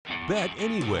bet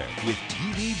anywhere with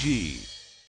TVG.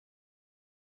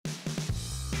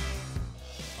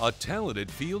 A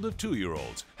talented field of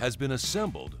 2-year-olds has been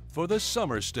assembled for the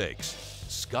Summer Stakes.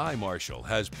 Sky Marshall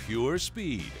has pure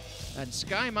speed. And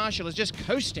Sky Marshall is just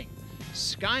coasting.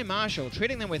 Sky Marshall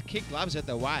treating them with kid gloves at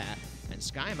the wire, and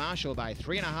Sky Marshall by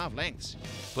 3.5 lengths.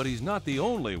 But he's not the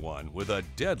only one with a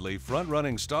deadly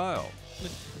front-running style.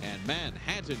 And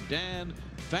Manhattan Dan,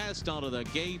 fast out of the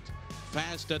gate,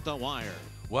 fast at the wire.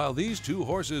 While these two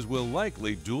horses will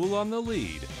likely duel on the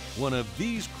lead, one of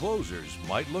these closers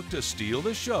might look to steal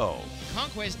the show.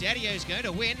 Conquest Daddy-O's going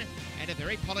to win, and a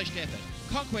very polished effort.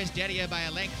 Conquest Daddy-O by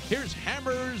a length. Here's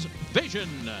Hammer's Vision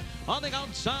on the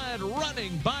outside,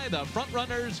 running by the front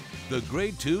runners. The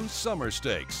Grade 2 Summer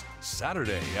Stakes,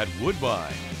 Saturday at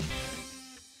Woodbine.